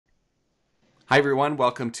Hi, everyone.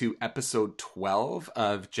 Welcome to episode 12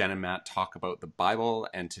 of Jen and Matt Talk About the Bible.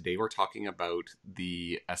 And today we're talking about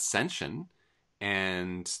the Ascension.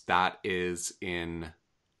 And that is in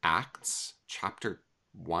Acts chapter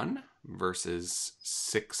 1, verses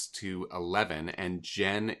 6 to 11. And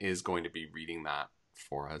Jen is going to be reading that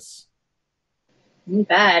for us. You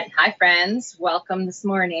bet. Hi, friends. Welcome this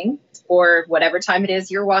morning, or whatever time it is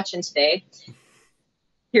you're watching today.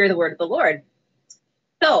 Hear the word of the Lord.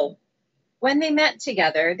 So, when they met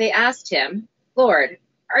together, they asked him, Lord,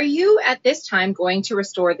 are you at this time going to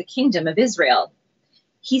restore the kingdom of Israel?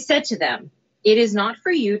 He said to them, It is not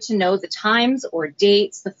for you to know the times or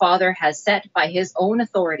dates the Father has set by his own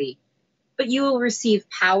authority, but you will receive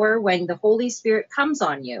power when the Holy Spirit comes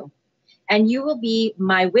on you. And you will be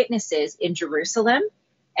my witnesses in Jerusalem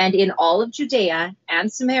and in all of Judea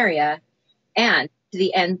and Samaria and to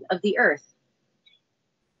the end of the earth.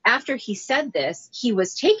 After he said this, he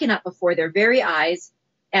was taken up before their very eyes,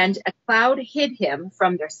 and a cloud hid him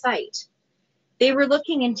from their sight. They were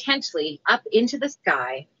looking intently up into the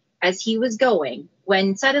sky as he was going,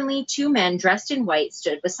 when suddenly two men dressed in white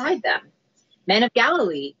stood beside them. Men of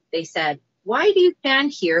Galilee, they said, why do you stand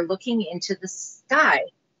here looking into the sky?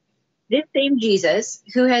 This same Jesus,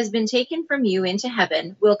 who has been taken from you into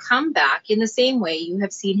heaven, will come back in the same way you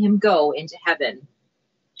have seen him go into heaven.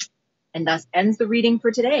 And thus ends the reading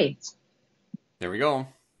for today. There we go.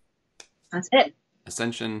 That's it.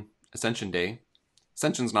 Ascension Day.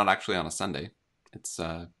 Ascension's not actually on a Sunday. It's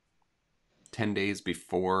 10 days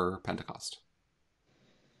before Pentecost.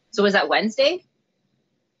 So was that Wednesday?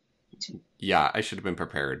 Yeah, I should have been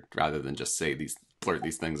prepared rather than just blurt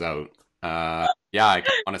these things out. Yeah, I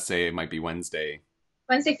want to say it might be Wednesday.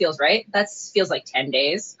 Wednesday feels right. That feels like 10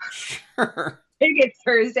 days. Sure. Maybe it's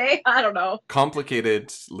Thursday. I don't know.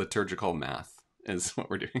 Complicated liturgical math is what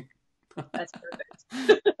we're doing. That's perfect.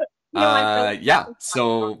 Yeah.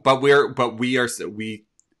 So,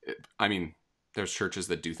 I mean, there's churches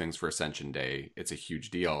that do things for Ascension Day. It's a huge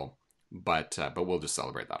deal, but we'll just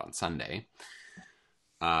celebrate that on Sunday.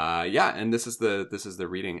 Yeah, and this is the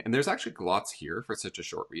reading, and there's actually lots here for such a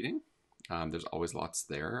short reading. There's always lots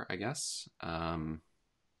there, I guess.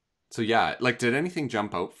 So yeah, like, did anything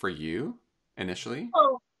jump out for you initially?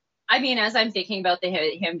 Oh, I mean, as I'm thinking about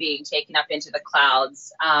him being taken up into the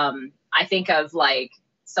clouds, I think of like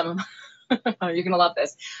some. Oh, you're gonna love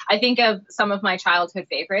this. I think of some of my childhood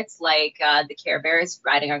favorites, like the Care Bears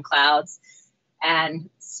riding on clouds and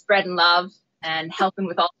spreading love and helping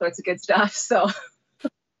with all sorts of good stuff. So.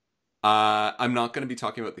 I'm not going to be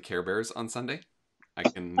talking about the Care Bears on Sunday. I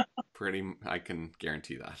can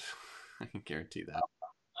guarantee that. I can guarantee that.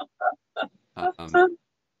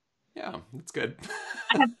 Yeah, that's good.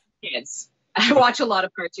 I have kids. I watch a lot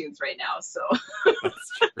of cartoons right now, so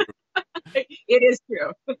That's true. it is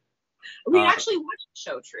true. We actually watched the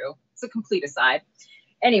show True. It's a complete aside.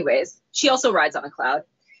 Anyways, she also rides on a cloud.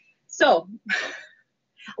 So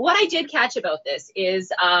what I did catch about this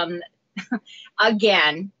is,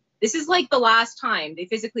 again, this is like the last time they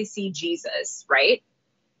physically see Jesus, right?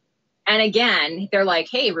 And again, they're like,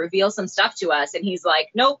 hey, reveal some stuff to us. And he's like,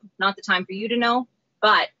 nope, not the time for you to know,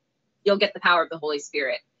 but you'll get the power of the Holy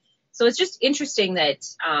Spirit. So it's just interesting that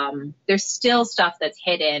there's still stuff that's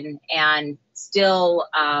hidden and still,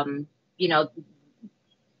 I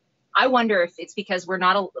wonder if it's because it's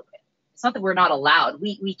not that we're not allowed.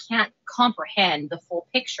 We can't comprehend the full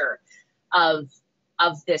picture of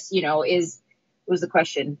this, was the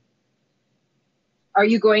question. Are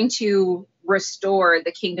you going to restore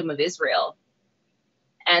the kingdom of Israel?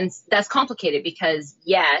 And that's complicated because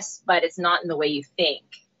yes, but it's not in the way you think.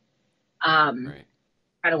 Right.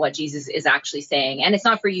 Kind of what Jesus is actually saying. And it's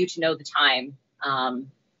not for you to know the time.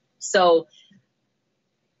 So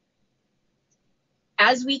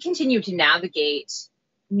as we continue to navigate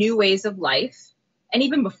new ways of life, and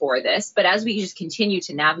even before this, but as we just continue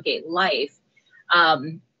to navigate life,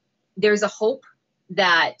 there's a hope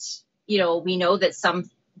that, we know that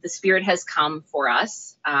the Spirit has come for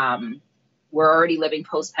us. We're already living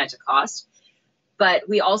post-Pentecost, but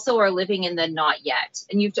we also are living in the not yet.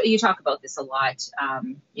 And you talk about this a lot.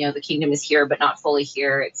 The kingdom is here, but not fully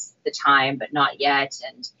here. It's the time, but not yet.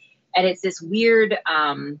 And it's this weird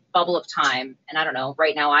bubble of time. And I don't know,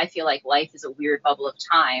 right now I feel like life is a weird bubble of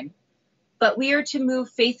time. But we are to move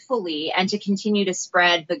faithfully and to continue to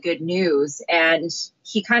spread the good news. And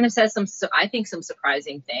he kind of says some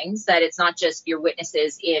surprising things, that it's not just your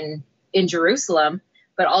witnesses in Jerusalem,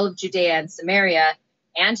 but all of Judea and Samaria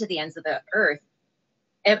and to the ends of the earth.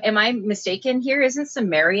 Am I mistaken here? Isn't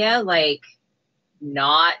Samaria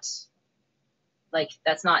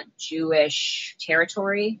that's not Jewish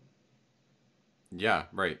territory? Yeah,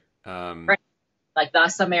 right. Right. Like the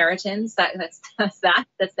Samaritans, that's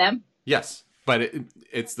them. Yes, but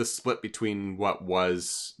it's the split between what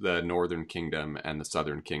was the northern kingdom and the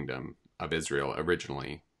southern kingdom of Israel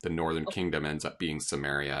originally. The northern kingdom ends up being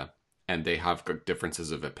Samaria, and they have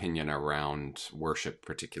differences of opinion around worship,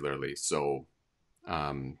 particularly. So,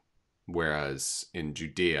 whereas in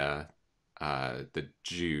Judea, the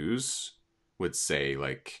Jews would say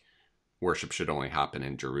like worship should only happen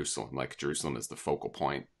in Jerusalem. Like Jerusalem is the focal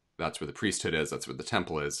point. That's where the priesthood is. That's where the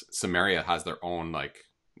temple is. Samaria has their own like,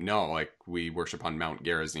 no, like we worship on Mount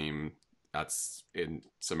Gerizim. That's in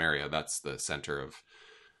Samaria. That's the center of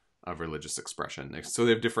religious expression. So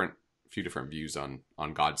they have few different views on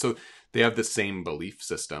God. So they have the same belief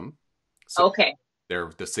system. So Okay.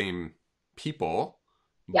 they're the same people,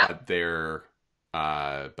 Yeah. but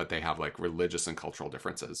they have like religious and cultural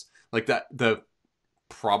differences. Like that,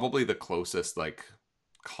 probably the closest like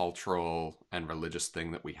cultural and religious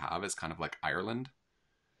thing that we have is kind of like Ireland.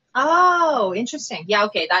 Oh, interesting. Yeah,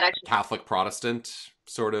 okay. That actually Catholic Protestant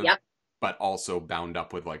sort of, Yep. but also bound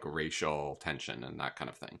up with like racial tension and that kind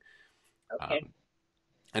of thing. Okay.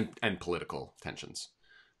 And political tensions.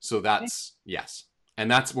 So that's yes.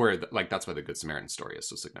 And that's where that's why the Good Samaritan story is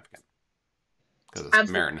so significant. Because a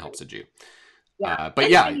Samaritan helps a Jew. Yeah. But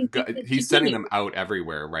yeah, he's sending them out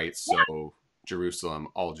everywhere, right? So Jerusalem,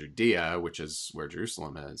 all Judea, which is where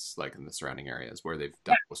Jerusalem is, like in the surrounding areas where they've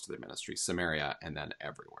done most of their ministry, Samaria, and then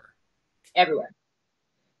everywhere. Everywhere.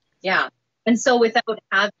 Yeah. And so without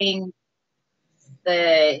having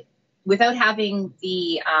the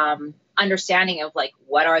understanding of like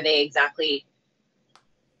what are they exactly,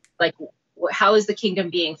 like how is the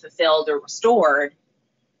kingdom being fulfilled or restored,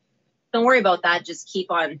 don't worry about that. Just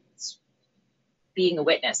keep on being a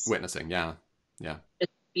witness. Witnessing, yeah.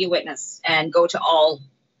 Just be a witness and go to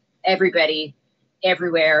everybody,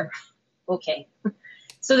 everywhere. Okay.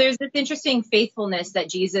 So there's this interesting faithfulness that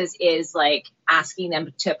Jesus is like asking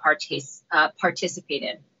them to participate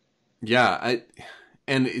in. Yeah,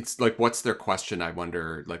 and it's like, what's their question? I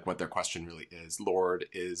wonder, like, what their question really is. Lord,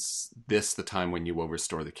 is this the time when you will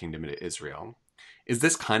restore the kingdom to Israel? Is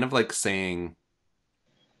this kind of like saying,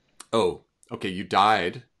 oh, okay, you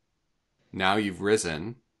died, now you've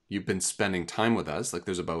risen, you've been spending time with us. Like,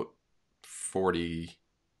 there's about 40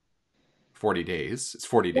 days. It's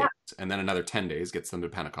 40 days. And then another 10 days gets them to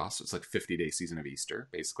Pentecost. So it's like 50-day season of Easter,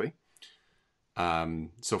 basically.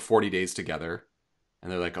 So 40 days together.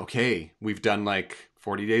 And they're like, okay, we've done like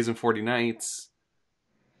 40 days and 40 nights.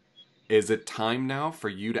 Is it time now for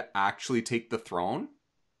you to actually take the throne?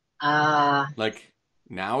 Like,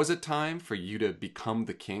 now is it time for you to become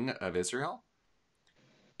the king of Israel?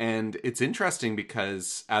 And it's interesting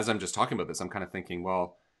because as I'm just talking about this, I'm kind of thinking,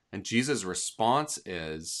 well, and Jesus' response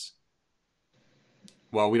is,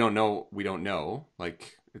 well, we don't know.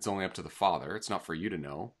 Like, it's only up to the Father. It's not for you to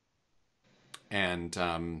know. And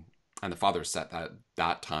the Father set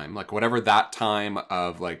that time, like whatever that time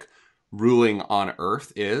of like ruling on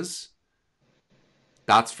earth is,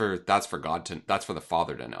 that's for God that's for the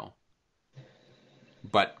Father to know.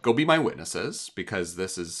 But go be my witnesses, because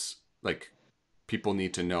this is like, people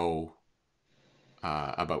need to know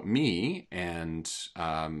about me, and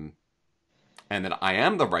that I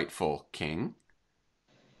am the rightful king.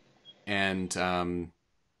 And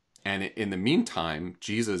in the meantime,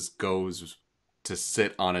 Jesus goes to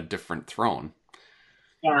sit on a different throne.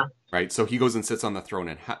 Yeah. Right. So he goes and sits on the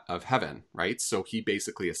throne of heaven. Right. So he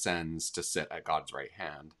basically ascends to sit at God's right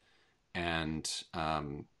hand, and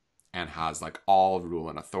has like all rule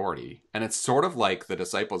and authority. And it's sort of like the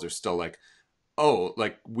disciples are still like, oh,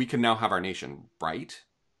 like we can now have our nation, right?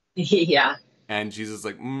 Yeah. And Jesus is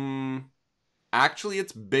like, actually,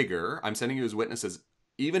 it's bigger. I'm sending you as witnesses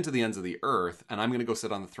even to the ends of the earth, and I'm going to go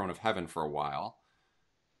sit on the throne of heaven for a while.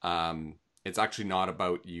 It's actually not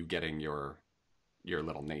about you getting your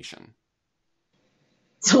little nation.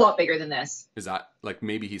 It's a lot bigger than this. Is that like,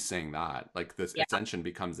 maybe he's saying that like this ascension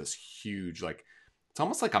becomes this huge, like it's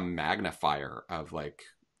almost like a magnifier of like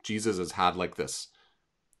Jesus has had like this,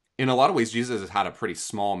 in a lot of ways Jesus has had a pretty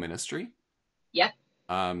small ministry. Yeah.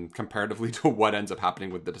 Comparatively to what ends up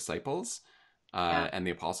happening with the disciples and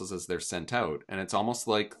the apostles as they're sent out. And it's almost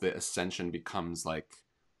like the ascension becomes like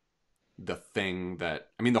the thing that,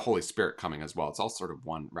 I mean, the Holy Spirit coming as well. It's all sort of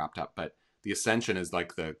one wrapped up, but the ascension is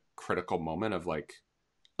like the critical moment of like,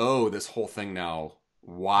 oh, this whole thing now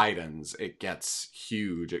widens. It gets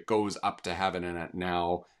huge. It goes up to heaven, and it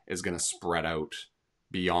now is going to spread out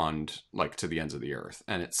beyond, like, to the ends of the earth.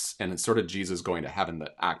 And it's sort of Jesus going to heaven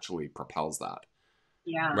that actually propels that.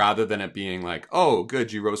 Yeah. Rather than it being like, oh,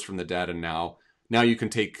 good, you rose from the dead, and now you can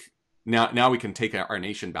take now we can take our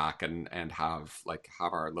nation back and have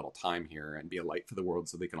our little time here and be a light for the world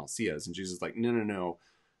so they can all see us. And Jesus is like, no, no, no,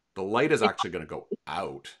 the light is actually going to go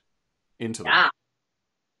out into the world. Yeah,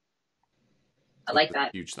 I Which like is a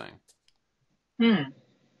that. huge thing. Hmm.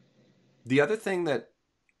 The other thing that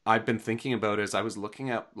I've been thinking about is I was looking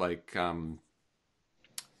at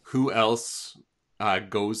who else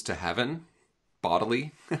goes to heaven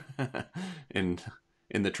bodily in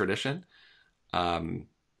in the tradition.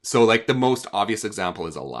 So like the most obvious example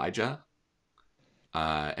is Elijah,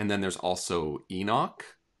 and then there's also Enoch,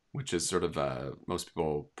 which is sort of most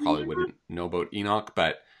people probably wouldn't know about Enoch,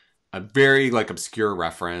 but a very like obscure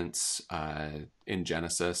reference in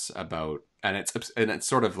Genesis about, and it's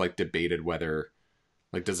sort of like debated whether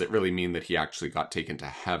like does it really mean that he actually got taken to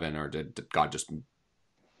heaven, or did God just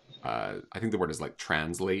I think the word is like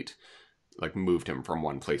translate, like moved him from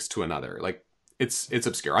one place to another. Like it's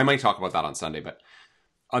obscure. I might talk about that on Sunday, but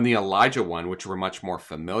on the Elijah one, which we're much more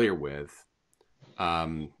familiar with,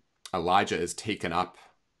 um, Elijah is taken up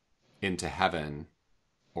into heaven,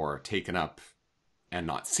 or taken up and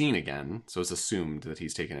not seen again. So it's assumed that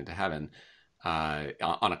he's taken into heaven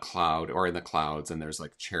on a cloud or in the clouds, and there's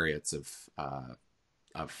like chariots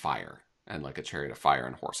of fire, and like a chariot of fire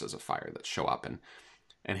and horses of fire that show up,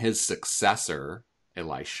 and his successor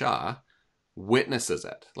Elisha witnesses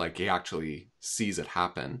it. Like he actually sees it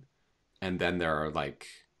happen, and then there are like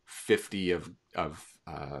 50 of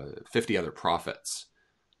 50 other prophets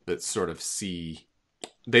that sort of see,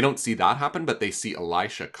 they don't see that happen, but they see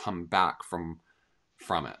Elisha come back from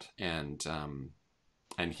it, and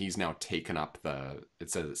he's now taken up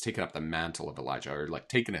it says it's taken up the mantle of Elijah, or like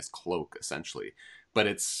taken his cloak essentially, but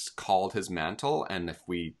it's called his mantle. And if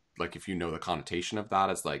you know the connotation of that,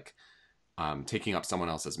 as like taking up someone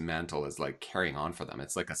else's mantle is like carrying on for them.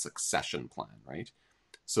 It's like a succession plan, right?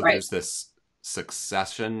 So Right. there's this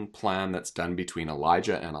succession plan that's done between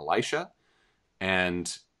Elijah and Elisha,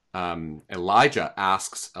 and Elijah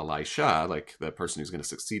asks Elisha, like the person who's going to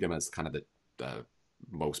succeed him as kind of the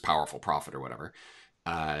most powerful prophet or whatever,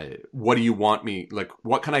 what do you want me, like,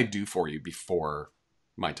 what can I do for you before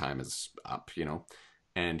my time is up, you know?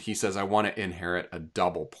 And he says, I want to inherit a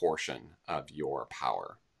double portion of your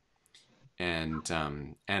power. And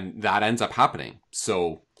that ends up happening.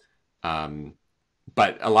 So,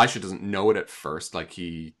 but Elisha doesn't know it at first. Like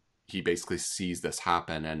he basically sees this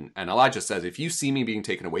happen, and Elijah says, if you see me being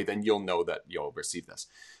taken away, then you'll know that you'll receive this.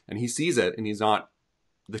 And he sees it, and he's not,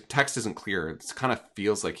 the text isn't clear. It kind of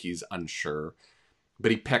feels like he's unsure,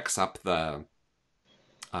 but he picks up the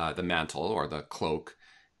mantle or the cloak,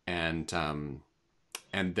 and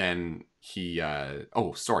then he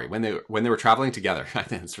when they were traveling together, I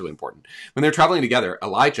think it's really important. When they're traveling together,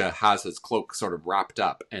 Elijah has his cloak sort of wrapped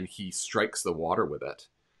up, and he strikes the water with it,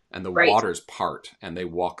 and the Right. waters part, and they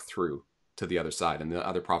walk through to the other side, and the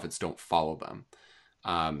other prophets don't follow them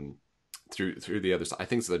through the other side. I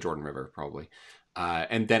think it's the Jordan River, probably.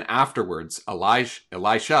 And then afterwards,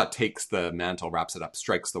 Elisha takes the mantle, wraps it up,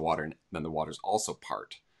 strikes the water, and then the waters also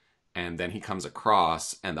part. And then he comes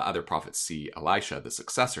across, and the other prophets see Elisha, the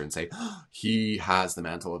successor, and say, oh, he has the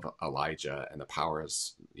mantle of Elijah, and the power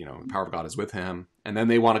the power of God is with him. And then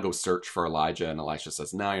they want to go search for Elijah, and Elisha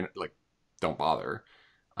says, no, like, don't bother.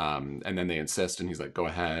 And then they insist, and he's like, go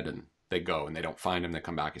ahead. And they go, and they don't find him. They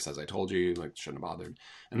come back. He says, I told you, like, shouldn't have bothered.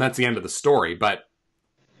 And that's the end of the story. But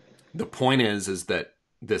the point is that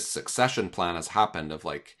this succession plan has happened of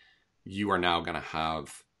like, you are now going to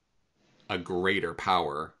have a greater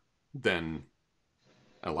power than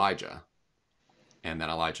Elijah, and then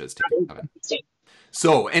Elijah is taken out of it.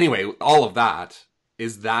 So anyway, all of that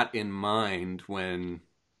is that in mind when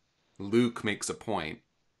Luke makes a point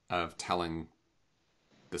of telling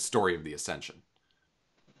the story of the ascension.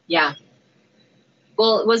 Yeah.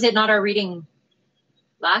 Well, was it not our reading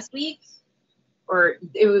last week, or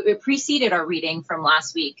it preceded our reading from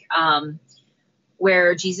last week,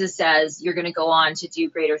 where Jesus says, you're going to go on to do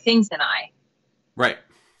greater things than I. Right.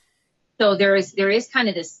 So there is kind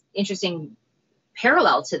of this interesting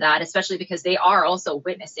parallel to that, especially because they are also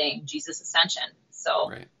witnessing Jesus' ascension.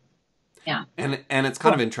 So, right. Yeah. And it's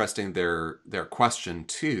kind of interesting. Their question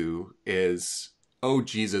too is, oh,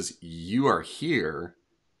 Jesus, you are here.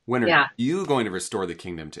 When are you going to restore the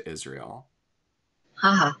kingdom to Israel?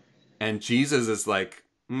 Haha. And Jesus is like,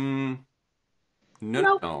 no.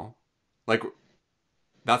 Like,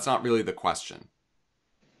 that's not really the question.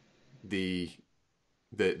 The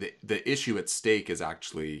issue at stake is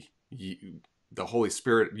actually the Holy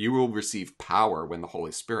Spirit. You will receive power when the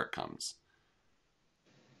Holy Spirit comes.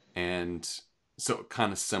 And so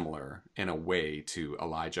kind of similar in a way to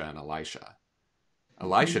Elijah and Elisha.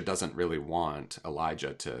 Elisha doesn't really want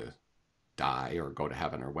Elijah to die or go to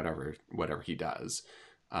heaven or whatever he does.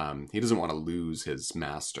 He doesn't want to lose his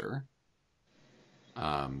master.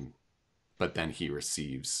 But then he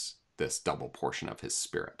receives this double portion of his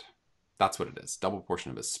spirit. That's what it is. Double portion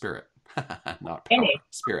of his spirit. Not power. Hey.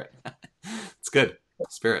 Spirit. It's good.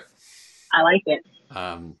 Spirit. I like it.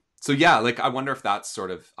 So yeah, like I wonder if that's sort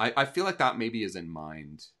of, I feel like that maybe is in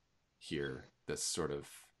mind here, this sort of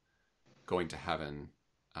going to heaven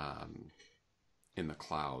in the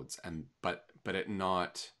clouds, and but it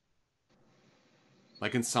not,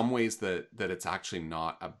 like in some ways that it's actually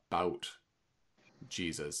not about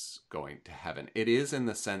Jesus going to heaven. It is in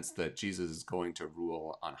the sense that Jesus is going to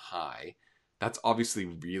rule on high. That's obviously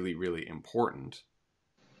really, really important.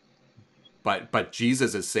 But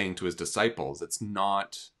Jesus is saying to his disciples, it's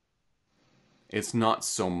not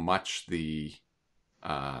so much the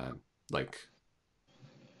like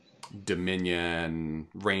dominion,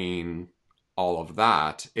 reign, all of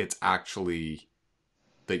that. It's actually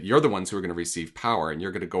that you're the ones who are going to receive power, and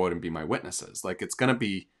you're going to go out and be my witnesses. Like it's going to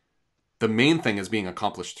be, the main thing is being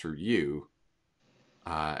accomplished through you,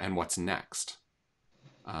 and what's next.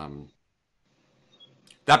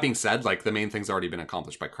 That being said, like the main thing's already been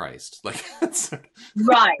accomplished by Christ. Like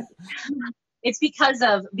right. It's because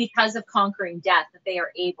of conquering death that they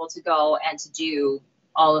are able to go and to do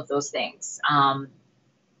all of those things,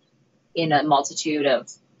 in a multitude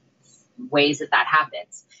of ways that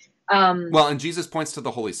happens. Well, and Jesus points to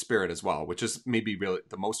the Holy Spirit as well, which is maybe really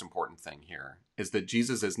the most important thing here, is that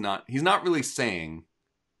Jesus is not, he's not really saying,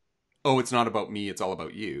 oh, it's not about me, it's all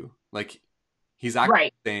about you. Like he's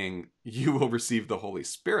actually saying you will receive the Holy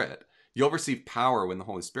Spirit. You'll receive power when the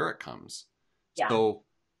Holy Spirit comes. Yeah. So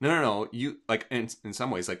no, you like in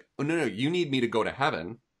some ways like, oh no, you need me to go to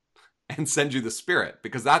heaven and send you the Spirit,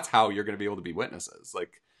 because that's how you're going to be able to be witnesses.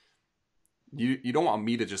 Like you don't want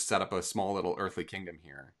me to just set up a small little earthly kingdom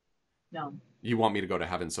here. No. You want me to go to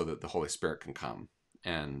heaven so that the Holy Spirit can come,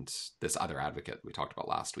 and this other advocate we talked about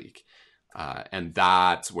last week. And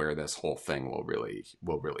that's where this whole thing will really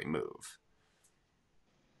move.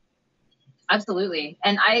 Absolutely.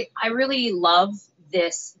 And I really love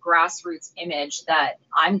this grassroots image that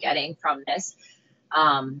I'm getting from this.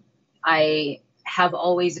 I have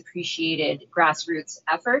always appreciated grassroots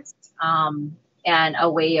efforts, and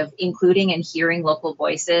a way of including and hearing local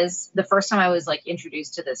voices. The first time I was like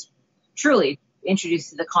truly introduced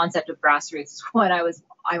to the concept of grassroots is when I was,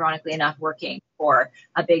 ironically enough, working for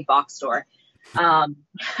a big box store. Yeah,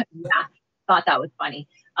 thought that was funny.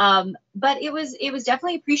 But it was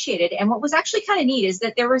definitely appreciated. And what was actually kind of neat is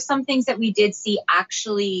that there were some things that we did see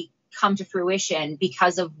actually come to fruition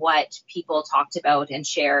because of what people talked about and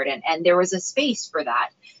shared. And there was a space for that.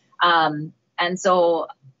 And so,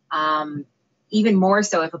 even more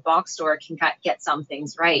so, if a box store can get some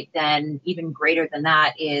things right, then even greater than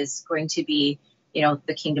that is going to be,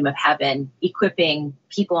 the kingdom of heaven, equipping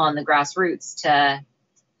people on the grassroots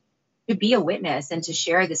to be a witness and to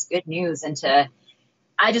share this good news. And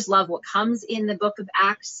I just love what comes in the book of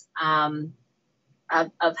Acts,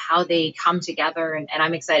 of how they come together. And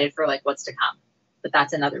I'm excited for like what's to come, but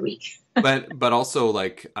that's another week. but also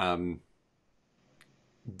like,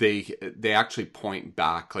 they actually point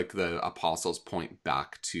back, like the apostles point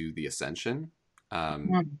back to the ascension,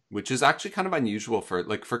 which is actually kind of unusual for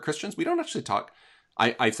Christians. We don't actually talk.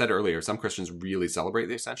 I said earlier, some Christians really celebrate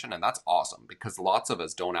the ascension, and that's awesome because lots of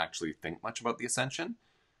us don't actually think much about the ascension.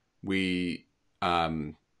 We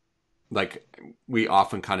often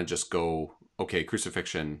kind of just go, okay,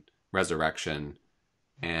 crucifixion, resurrection,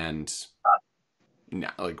 and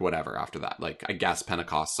like whatever after that. Like I guess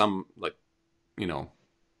Pentecost,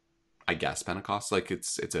 I guess Pentecost, like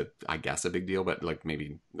it's I guess a big deal, but like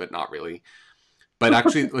maybe, but not really. But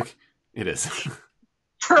actually, like it is.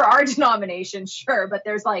 For our denomination, sure, but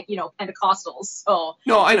there's like, Pentecostals. So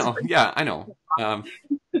no, I know. Yeah, I know.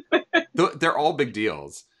 They're all big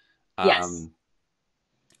deals. Yes.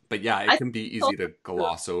 But yeah, it can be easy to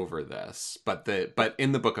gloss over this. But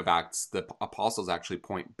in the book of Acts, the apostles actually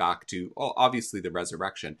point back to, obviously the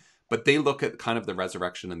resurrection, but they look at kind of the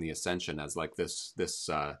resurrection and the ascension as like this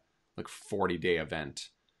like 40-day event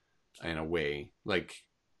in a way. Like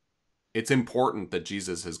it's important that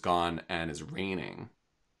Jesus has gone and is reigning.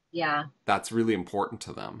 Yeah. That's really important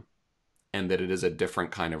to them. And that it is a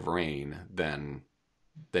different kind of reign than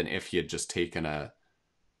if he had just taken an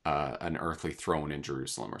earthly throne in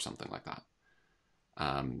Jerusalem or something like that.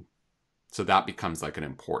 So that becomes like an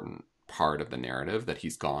important part of the narrative, that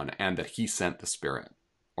he's gone and that he sent the Spirit,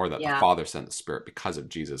 or that the Father sent the Spirit because of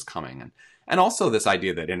Jesus coming. And also this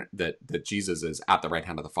idea that Jesus is at the right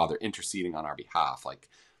hand of the Father interceding on our behalf. Like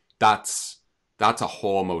that's a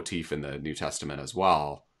whole motif in the New Testament as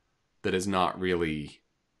well. that is not really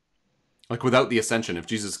like without the ascension. If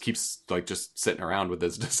Jesus keeps like just sitting around with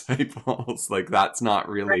his disciples, like that's not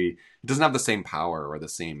really, it doesn't have the same power or the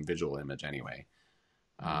same visual image anyway.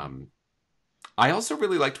 I also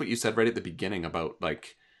really liked what you said right at the beginning about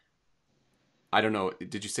like, I don't know,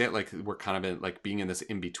 did you say it like we're kind of in like being in this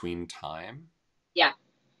in between time? Yeah.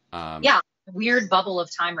 Um, Yeah. Weird bubble of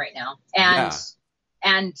time right now. yeah,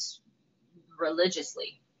 And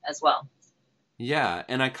religiously as well. yeah,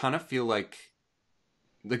 and I kind of feel like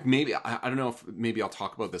maybe I don't know if maybe I'll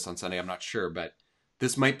talk about this on Sunday. I'm not sure, but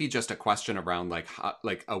this might be just a question around like how,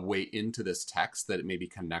 like a way into this text that it maybe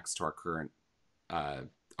connects to uh,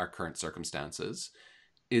 our current circumstances.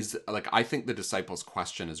 Is like I think the disciples'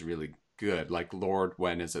 question is really good. Like, Lord,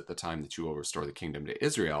 when is it the time that you will restore the kingdom to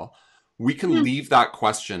Israel? We can leave that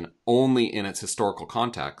question only in its historical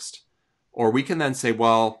context, or we can then say,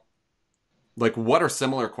 well, like, what are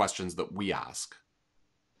similar questions that we ask?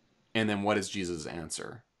 And then what is Jesus'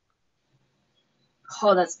 answer?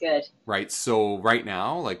 Oh, that's good. Right? So, right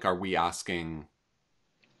now, like, are we asking,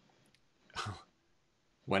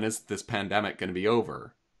 when is this pandemic going to be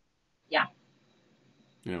over? Yeah.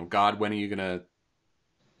 You know, God, when are you going to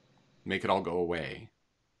make it all go away?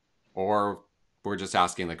 Or we're just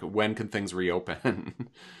asking, like, when can things reopen?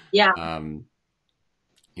 Yeah.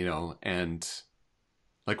 You know, and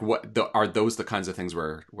like, are those the kinds of things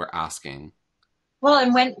we're asking? Well,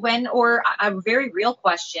 and or a very real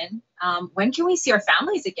question, when can we see our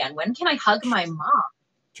families again? When can I hug my mom?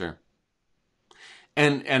 Sure.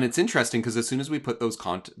 And it's interesting because as soon as we put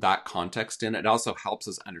that context in, it also helps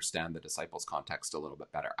us understand the disciples' context a little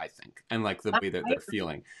bit better, I think, and like the way that they're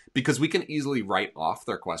feeling, because we can easily write off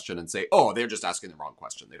their question and say, "Oh, they're just asking the wrong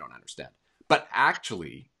question; they don't understand." But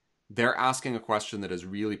actually, they're asking a question that is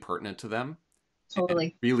really pertinent to them, and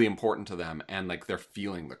Totally. really important to them, and like they're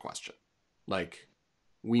feeling the question. Like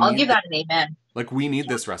we I'll need give that an amen. like we need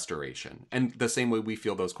this restoration, and the same way we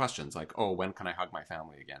feel those questions, like, oh, when can I hug my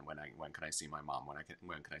family again? When can I see my mom?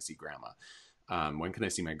 When can I see grandma? When can I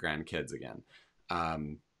see my grandkids again?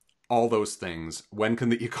 All those things. When can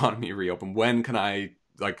the economy reopen? When can I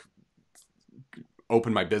like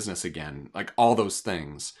open my business again? Like all those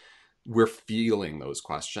things, we're feeling those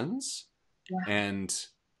questions, Yeah.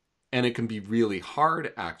 and it can be really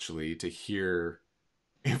hard actually to hear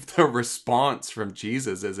if the response from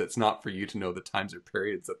Jesus is it's not for you to know the times or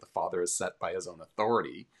periods that the Father has set by his own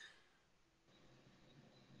authority.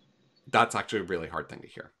 That's actually a really hard thing to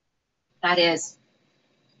hear. That is.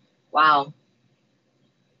 Wow.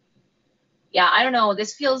 Yeah, I don't know.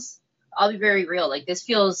 This feels, I'll be very real. Like this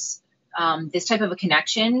feels, this type of a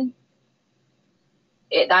connection,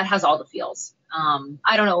 that has all the feels.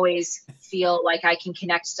 I don't always feel like I can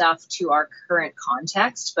connect stuff to our current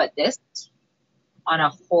context, but this on a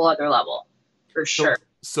whole other level, for sure.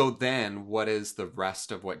 So then what is the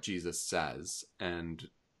rest of what Jesus says and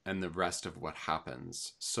the rest of what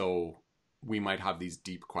happens? So we might have these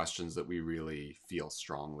deep questions that we really feel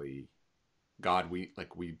strongly. God,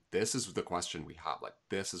 this is the question we have. Like,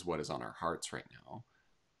 this is what is on our hearts right now.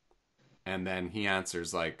 And then he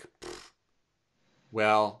answers like,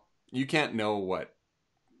 well, you can't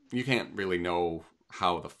really know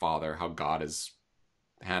how God is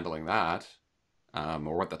handling that,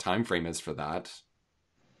 or what the time frame is for that.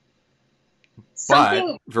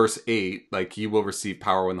 But verse 8, like, you will receive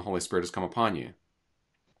power when the Holy Spirit has come upon you.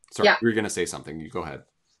 Sorry, yeah. You're going to say something. You go ahead.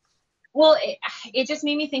 Well, it just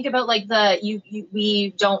made me think about like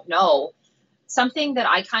we don't know. Something that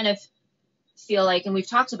I kind of feel like, and we've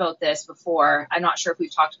talked about this before, I'm not sure if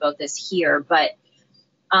we've talked about this here, but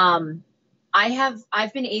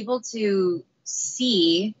I've been able to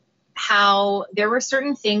see how there were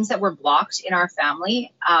certain things that were blocked in our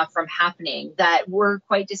family from happening that were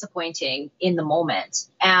quite disappointing in the moment.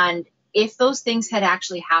 And if those things had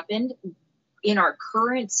actually happened in our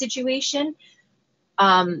current situation,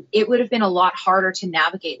 it would have been a lot harder to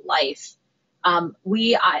navigate life.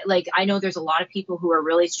 I know there's a lot of people who are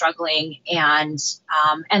really struggling, and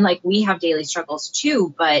like we have daily struggles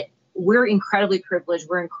too, but we're incredibly privileged.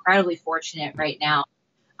 We're incredibly fortunate right now.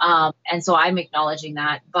 And so I'm acknowledging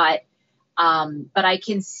that, but I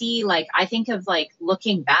can see, like, I think of like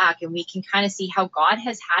looking back, and we can kind of see how God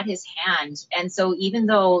has had his hand. And so even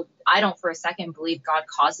though I don't for a second believe God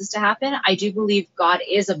caused this to happen, I do believe God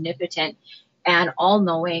is omnipotent and all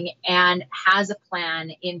knowing and has a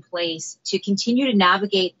plan in place to continue to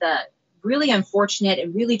navigate the really unfortunate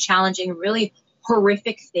and really challenging, really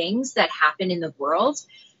horrific things that happen in the world.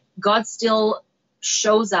 God still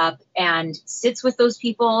shows up and sits with those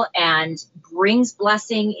people and brings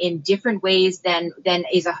blessing in different ways than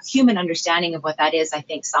is a human understanding of what that is. I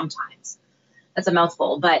think sometimes that's a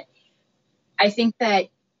mouthful, but I think that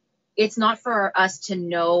it's not for us to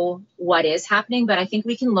know what is happening, but I think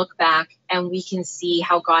we can look back and we can see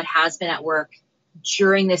how God has been at work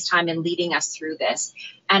during this time and leading us through this.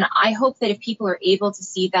 And I hope that if people are able to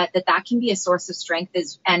see that, that can be a source of strength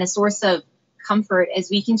and a source of comfort as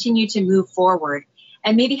we continue to move forward,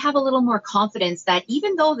 and maybe have a little more confidence that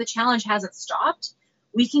even though the challenge hasn't stopped,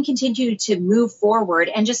 we can continue to move forward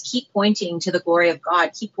and just keep pointing to the glory of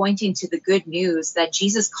God, keep pointing to the good news that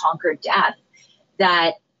Jesus conquered death,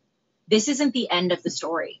 that this isn't the end of the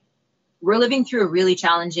story. We're living through a really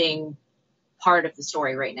challenging part of the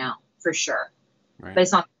story right now, for sure. Right. But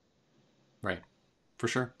it's not. Right. For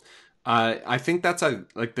sure. I think that's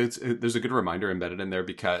there's a good reminder embedded in there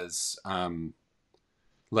because,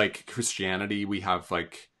 like Christianity, we have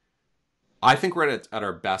like, I think we're at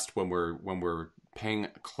our best when we're paying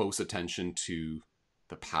close attention to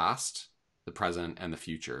the past, the present, and the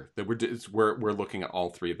future. That we're looking at all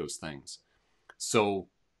three of those things. So,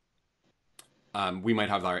 we might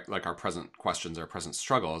have our present questions, our present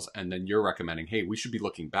struggles, and then you're recommending, hey, we should be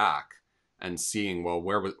looking back and seeing, well,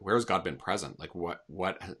 where has God been present? Like what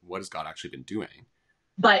has God actually been doing?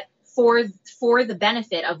 But for the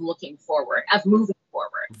benefit of looking forward, of moving forward.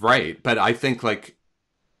 Right. But I think like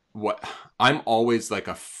I'm always like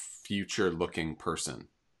a future looking person.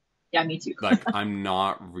 Yeah, me too. Like I'm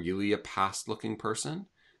not really a past looking person.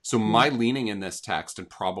 So my leaning in this text, and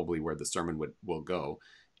probably where the sermon will go,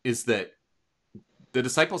 is that the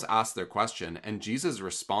disciples ask their question and Jesus'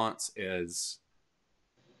 response is,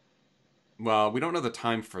 well, we don't know the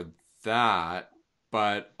time for that,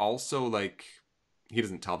 but also like he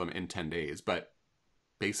doesn't tell them in 10 days, but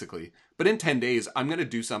basically, but in 10 days, I'm going to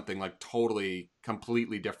do something like totally,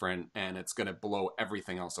 completely different, and it's going to blow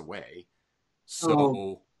everything else away.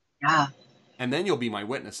 So, yeah. And then you'll be my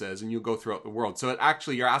witnesses and you'll go throughout the world. So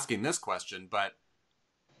actually, you're asking this question, but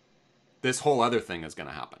this whole other thing is going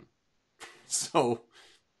to happen. So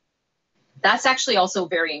that's actually also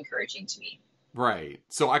very encouraging to me. Right.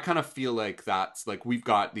 So I kind of feel like that's like we've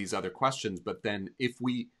got these other questions, but then if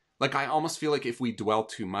we, like, I almost feel like if we dwell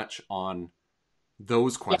too much on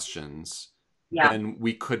those questions, then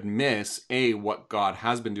we could miss what God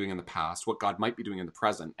has been doing in the past, what God might be doing in the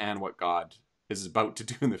present, and what God is about to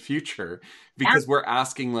do in the future, because we're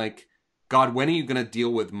asking like, God, when are you going to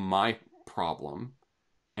deal with my problem?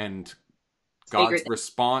 And God's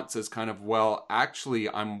response is kind of, well, actually,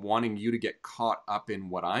 I'm wanting you to get caught up in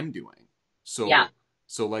what I'm doing.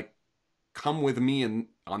 So like, come with me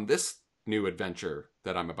on this new adventure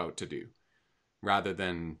that I'm about to do, rather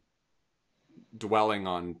than dwelling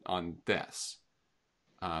on this.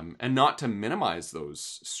 And not to minimize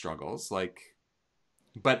those struggles, like,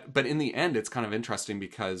 but in the end, it's kind of interesting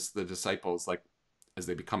because the disciples, like, as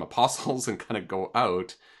they become apostles and kind of go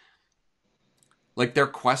out, like their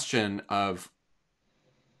question of,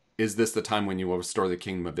 is this the time when you will restore the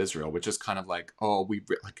kingdom of Israel? Which is kind of like, oh, we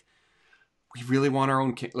really want our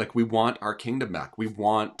own, like we want our kingdom back. We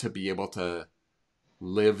want to be able to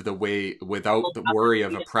live the way without the worry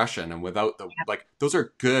of oppression and without the, like, those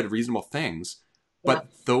are good, reasonable things. But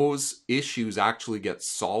those issues actually get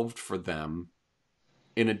solved for them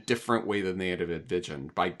in a different way than they had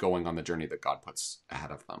envisioned by going on the journey that God puts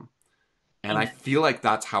ahead of them. And I feel like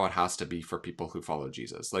that's how it has to be for people who follow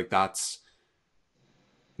Jesus. Like that's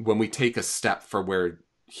when we take a step for where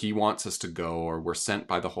he wants us to go, or we're sent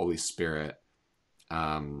by the Holy Spirit,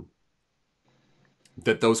 that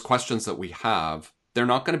those questions that we have, they're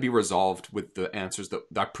not going to be resolved with the answers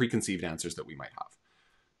that preconceived answers that we might have.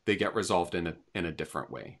 They get resolved in a different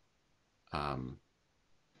way. I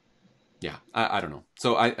don't know.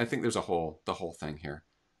 So I think there's the whole thing here.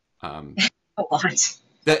 A lot.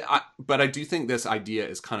 But I do think this idea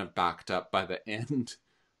is kind of backed up by the end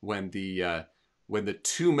when the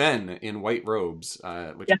two men in white robes,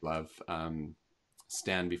 which I love,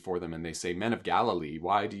 stand before them and they say, "Men of Galilee,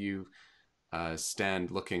 why do you stand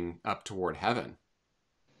looking up toward heaven?"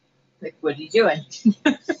 Like, what are you doing?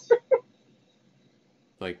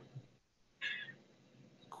 Like,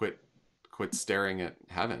 quit staring at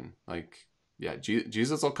heaven. Like, yeah,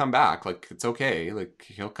 Jesus will come back. Like, it's okay. Like,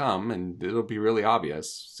 he'll come and it'll be really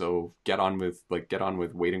obvious. So get on with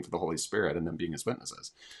waiting for the Holy Spirit and then being his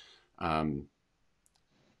witnesses.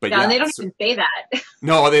 But they don't even say that.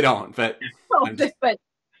 No, they don't. But I'm just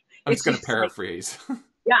going to paraphrase. Like,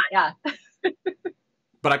 yeah.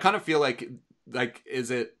 But I kind of feel like, is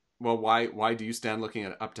it, well, why do you stand looking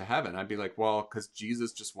up to heaven? I'd be like, well, because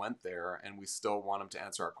Jesus just went there and we still want him to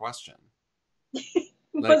answer our question. It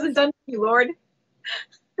wasn't done to you, Lord.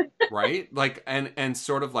 Right? Like, and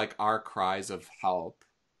sort of like our cries of help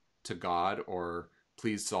to God or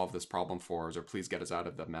please solve this problem for us, or please get us out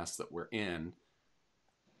of the mess that we're in.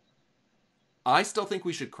 I still think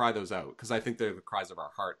we should cry those out, because I think they're the cries of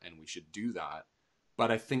our heart, and we should do that.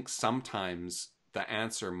 But I think sometimes the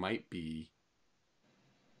answer might be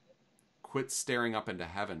quit staring up into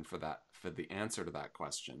heaven for the answer to that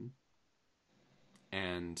question,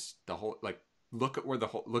 and look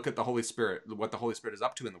at the Holy Spirit, what the Holy Spirit is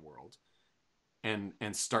up to in the world, and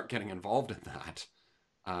start getting involved in that,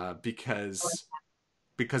 because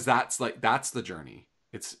that's the journey.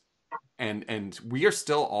 And we are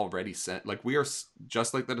still already sent. Like, we are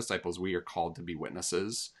just like the disciples. We are called to be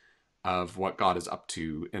witnesses of what God is up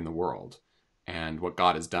to in the world, and what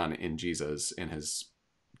God has done in Jesus, in his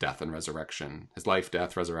death and resurrection, his life,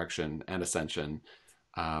 death, resurrection, and ascension.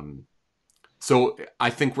 So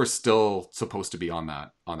I think we're still supposed to be on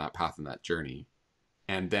that path and that journey.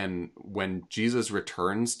 And then when Jesus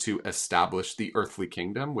returns to establish the earthly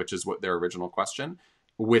kingdom, which is what their original question,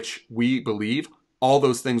 which we believe all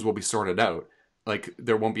those things will be sorted out. Like,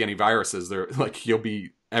 there won't be any viruses there. Like,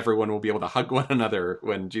 everyone will be able to hug one another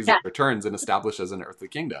when Jesus returns and establishes an earthly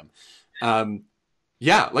kingdom.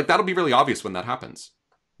 Like, that'll be really obvious when that happens.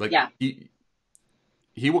 Like,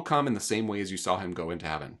 he will come in the same way as you saw him go into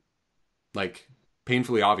heaven. Like,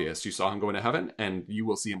 painfully obvious. You saw him go into heaven, and you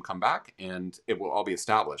will see him come back, and it will all be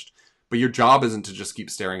established. But your job isn't to just keep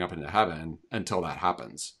staring up into heaven until that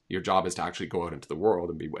happens. Your job is to actually go out into the world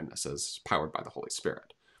and be witnesses, powered by the Holy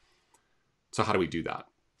Spirit. So how do we do that?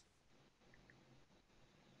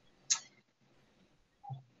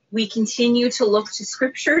 We continue to look to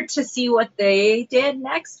Scripture to see what they did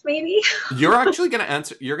next, maybe. You're actually going to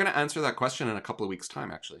answer. You're going to answer that question in a couple of weeks'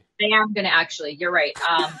 time. Actually, I am going to. Actually, you're right.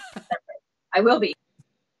 I will be.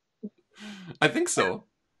 I think so.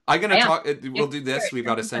 I'm going to talk. We'll do this. We've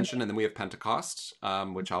got Ascension, and then we have Pentecost,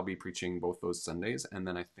 which I'll be preaching both those Sundays. And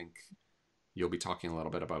then I think you'll be talking a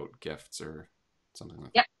little bit about gifts or something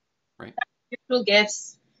like that. Right? Spiritual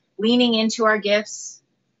gifts, leaning into our gifts.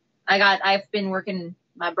 I've been working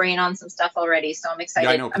my brain on some stuff already, so I'm excited.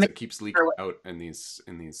 Yeah, I know, because it keeps leaking out in these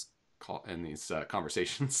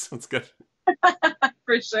conversations. That's good.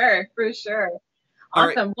 For sure.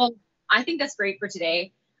 Awesome. Right. Well, I think that's great for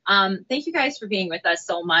today. Thank you guys for being with us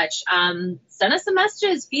so much. Send us some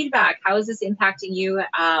messages, feedback. How is this impacting you?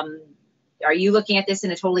 Are you looking at this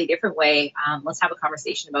in a totally different way? Let's have a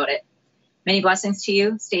conversation about it. Many blessings to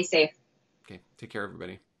you. Stay safe. Okay. Take care,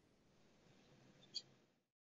 everybody.